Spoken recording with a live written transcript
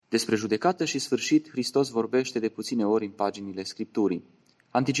Despre judecată și sfârșit, Hristos vorbește de puține ori în paginile Scripturii.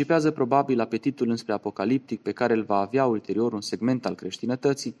 Anticipează probabil apetitul înspre apocaliptic pe care îl va avea ulterior un segment al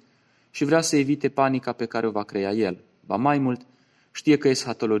creștinătății și vrea să evite panica pe care o va crea el. Ba mai mult, știe că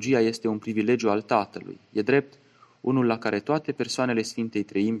eshatologia este un privilegiu al Tatălui. E drept, unul la care toate persoanele Sfintei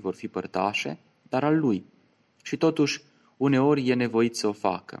Treimi vor fi părtașe, dar al Lui. Și totuși, uneori e nevoit să o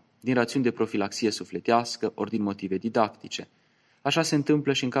facă, din rațiuni de profilaxie sufletească, ori din motive didactice. Așa se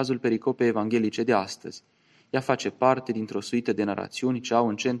întâmplă și în cazul pericopei evanghelice de astăzi. Ea face parte dintr-o suită de narațiuni ce au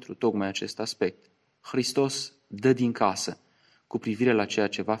în centru tocmai acest aspect. Hristos dă din casă cu privire la ceea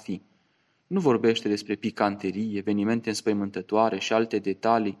ce va fi. Nu vorbește despre picanterii, evenimente înspăimântătoare și alte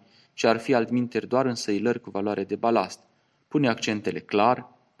detalii ce ar fi altminteri doar însăilări cu valoare de balast. Pune accentele clar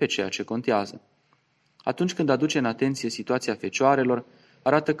pe ceea ce contează. Atunci când aduce în atenție situația fecioarelor,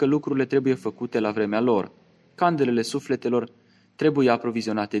 arată că lucrurile trebuie făcute la vremea lor. Candelele sufletelor trebuie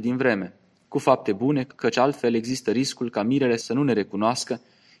aprovizionate din vreme, cu fapte bune, căci altfel există riscul ca mirele să nu ne recunoască,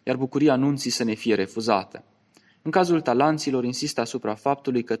 iar bucuria anunții să ne fie refuzată. În cazul talanților, insistă asupra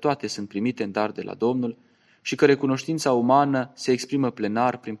faptului că toate sunt primite în dar de la Domnul și că recunoștința umană se exprimă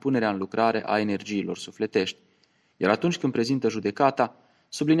plenar prin punerea în lucrare a energiilor sufletești. Iar atunci când prezintă judecata,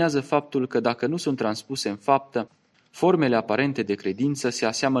 sublinează faptul că dacă nu sunt transpuse în faptă, formele aparente de credință se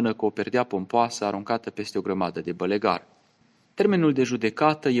aseamănă cu o perdea pompoasă aruncată peste o grămadă de bălegar. Termenul de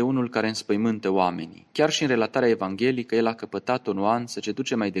judecată e unul care înspăimântă oamenii. Chiar și în relatarea evanghelică, el a căpătat o nuanță ce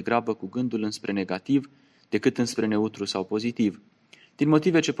duce mai degrabă cu gândul înspre negativ decât înspre neutru sau pozitiv, din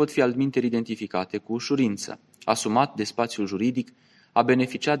motive ce pot fi altminteri identificate cu ușurință. Asumat de spațiul juridic, a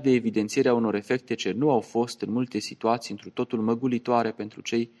beneficiat de evidențierea unor efecte ce nu au fost în multe situații întru totul măgulitoare pentru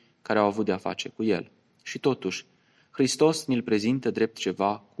cei care au avut de-a face cu el. Și totuși, Hristos ni-l prezintă drept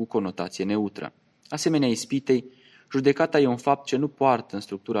ceva cu conotație neutră. Asemenea ispitei, judecata e un fapt ce nu poartă în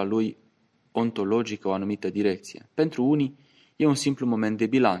structura lui ontologică o anumită direcție. Pentru unii e un simplu moment de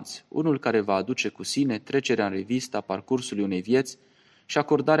bilanț, unul care va aduce cu sine trecerea în revistă a parcursului unei vieți și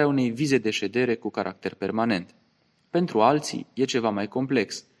acordarea unei vize de ședere cu caracter permanent. Pentru alții e ceva mai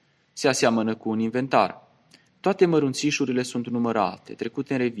complex. Se aseamănă cu un inventar. Toate mărunțișurile sunt numărate,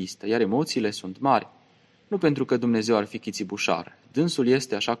 trecute în revistă, iar emoțiile sunt mari. Nu pentru că Dumnezeu ar fi chițibușar. Dânsul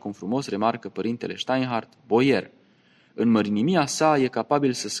este, așa cum frumos remarcă părintele Steinhardt, boier. În mărinimia sa e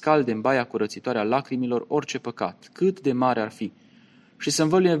capabil să scalde în baia curățitoare a lacrimilor orice păcat, cât de mare ar fi, și să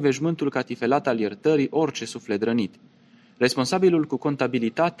învăluie în veșmântul catifelat al iertării orice suflet rănit. Responsabilul cu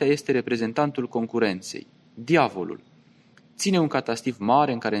contabilitatea este reprezentantul concurenței, diavolul. Ține un catastif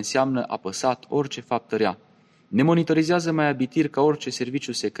mare în care înseamnă apăsat orice faptă rea. Ne monitorizează mai abitir ca orice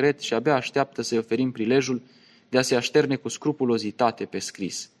serviciu secret și abia așteaptă să-i oferim prilejul de a se așterne cu scrupulozitate pe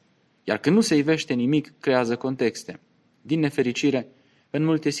scris. Iar când nu se ivește nimic, creează contexte. Din nefericire, în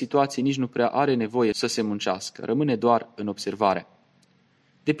multe situații nici nu prea are nevoie să se muncească, rămâne doar în observare.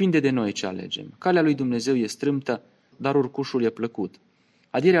 Depinde de noi ce alegem. Calea lui Dumnezeu e strâmtă, dar urcușul e plăcut.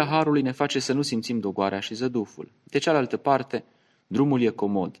 Adierea harului ne face să nu simțim dogoarea și zăduful. De cealaltă parte, drumul e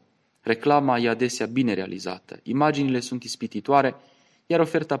comod. Reclama e adesea bine realizată, imaginile sunt ispititoare, iar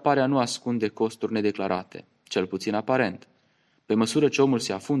oferta pare a nu ascunde costuri nedeclarate, cel puțin aparent. Pe măsură ce omul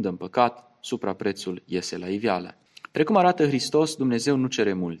se afundă în păcat, supraprețul iese la iveală. Precum arată Hristos, Dumnezeu nu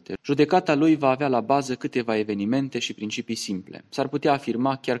cere multe. Judecata Lui va avea la bază câteva evenimente și principii simple. S-ar putea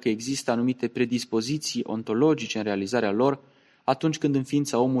afirma chiar că există anumite predispoziții ontologice în realizarea lor atunci când în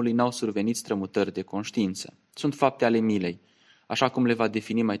ființa omului n-au survenit strămutări de conștiință. Sunt fapte ale milei, așa cum le va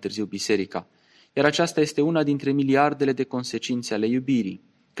defini mai târziu biserica. Iar aceasta este una dintre miliardele de consecințe ale iubirii,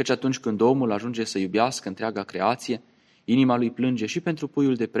 căci atunci când omul ajunge să iubească întreaga creație, inima lui plânge și pentru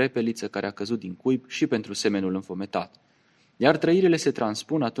puiul de prepeliță care a căzut din cuib și pentru semenul înfometat. Iar trăirile se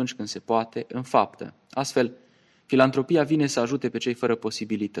transpun atunci când se poate în faptă. Astfel, filantropia vine să ajute pe cei fără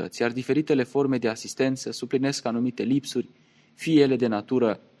posibilități, iar diferitele forme de asistență suplinesc anumite lipsuri, fie ele de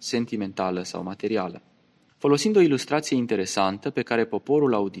natură sentimentală sau materială. Folosind o ilustrație interesantă pe care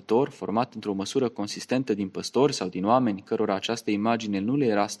poporul auditor, format într-o măsură consistentă din păstori sau din oameni cărora această imagine nu le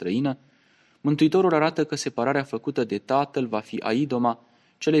era străină, Mântuitorul arată că separarea făcută de Tatăl va fi aidoma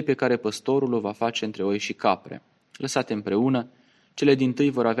celei pe care păstorul o va face între oi și capre. Lăsate împreună, cele dintâi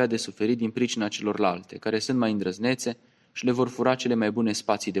vor avea de suferit din pricina celorlalte, care sunt mai îndrăznețe și le vor fura cele mai bune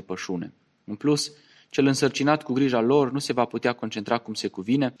spații de pășune. În plus, cel însărcinat cu grija lor nu se va putea concentra cum se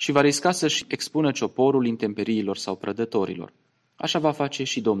cuvine și va risca să-și expună cioporul intemperiilor sau prădătorilor. Așa va face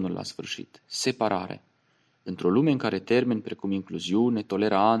și Domnul la sfârșit. Separare. Într-o lume în care termeni precum incluziune,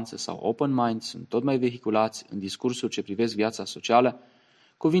 toleranță sau open mind sunt tot mai vehiculați în discursul ce privesc viața socială,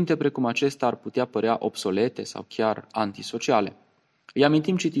 cuvinte precum acesta ar putea părea obsolete sau chiar antisociale. Îi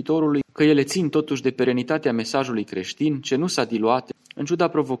amintim cititorului că ele țin totuși de perenitatea mesajului creștin, ce nu s-a diluat, în ciuda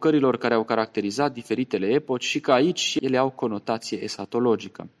provocărilor care au caracterizat diferitele epoci și că aici ele au conotație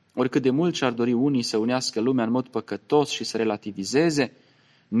eshatologică. Oricât de mult și-ar dori unii să unească lumea în mod păcătos și să relativizeze,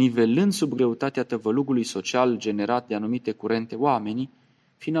 nivelând sub greutatea tăvălugului social generat de anumite curente oamenii,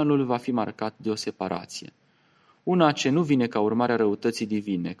 finalul va fi marcat de o separație. Una ce nu vine ca urmare a răutății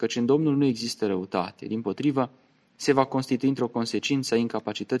divine, căci în Domnul nu există răutate. Dimpotrivă, se va constitui într-o consecință a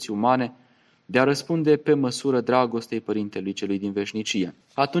incapacității umane de a răspunde pe măsură dragostei Părintelui Celui din veșnicie.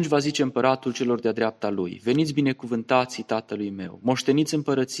 Atunci va zice împăratul celor de-a dreapta lui: veniți binecuvântații Tatălui meu, moșteniți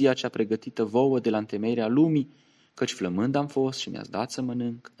împărăția cea pregătită vouă de la întemeierea lumii, căci flămând am fost și mi-ați dat să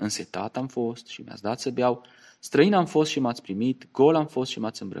mănânc, însetat am fost și mi-ați dat să beau, străin am fost și m-ați primit, gol am fost și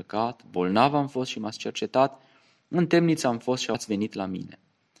m-ați îmbrăcat, bolnav am fost și m-ați cercetat, în temniță am fost și ați venit la mine.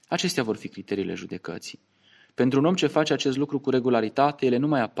 Acestea vor fi criteriile judecății. Pentru un om ce face acest lucru cu regularitate, ele nu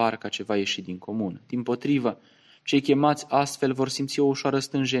mai apar ca ceva ieșit din comun. Dimpotrivă, cei chemați astfel vor simți o ușoară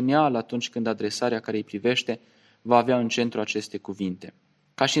stânjeneală atunci când adresarea care îi privește va avea în centru aceste cuvinte.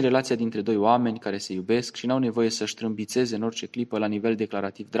 Ca și în relația dintre doi oameni care se iubesc și n-au nevoie să-și trâmbițeze în orice clipă la nivel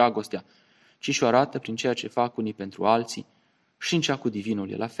declarativ dragostea, ci și-o arată prin ceea ce fac unii pentru alții, și în cea cu divinul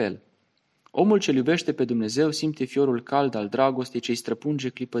e la fel. Omul ce iubește pe Dumnezeu simte fiorul cald al dragostei ce îi străpunge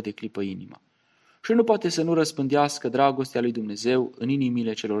clipă de clipă inima. Și nu poate să nu răspândească dragostea lui Dumnezeu în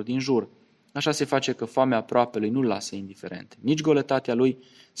inimile celor din jur. Așa se face că foamea aproapelui nu-l lasă indiferent, nici golătatea lui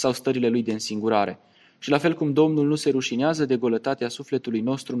sau stările lui de însingurare. Și la fel cum Domnul nu se rușinează de golătatea sufletului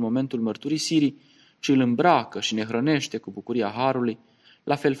nostru în momentul mărturisirii, ci îl îmbracă și ne hrănește cu bucuria harului,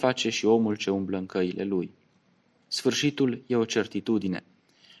 la fel face și omul ce umblă în căile lui. Sfârșitul e o certitudine.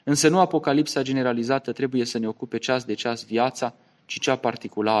 Însă nu apocalipsa generalizată trebuie să ne ocupe ceas de ceas viața, ci cea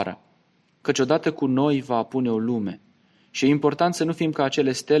particulară. Căci odată cu noi va apune o lume. Și e important să nu fim ca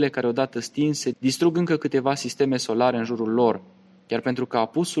acele stele care odată stinse distrug încă câteva sisteme solare în jurul lor, iar pentru ca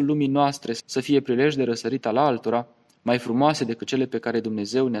apusul lumii noastre să fie prilej de răsărit al altora, mai frumoase decât cele pe care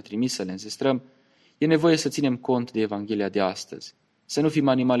Dumnezeu ne-a trimis să le înzestrăm, e nevoie să ținem cont de Evanghelia de astăzi. Să nu fim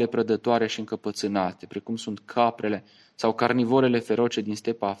animale prădătoare și încăpățânate, precum sunt caprele sau carnivorele feroce din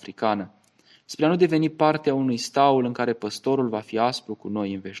stepa africană, spre a nu deveni partea unui staul în care păstorul va fi aspru cu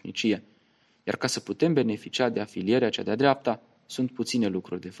noi în veșnicie. Iar ca să putem beneficia de afilierea cea de-a dreapta, sunt puține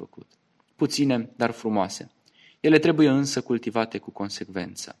lucruri de făcut. Puține, dar frumoase. Ele trebuie însă cultivate cu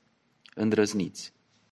consecvență. Îndrăzniți.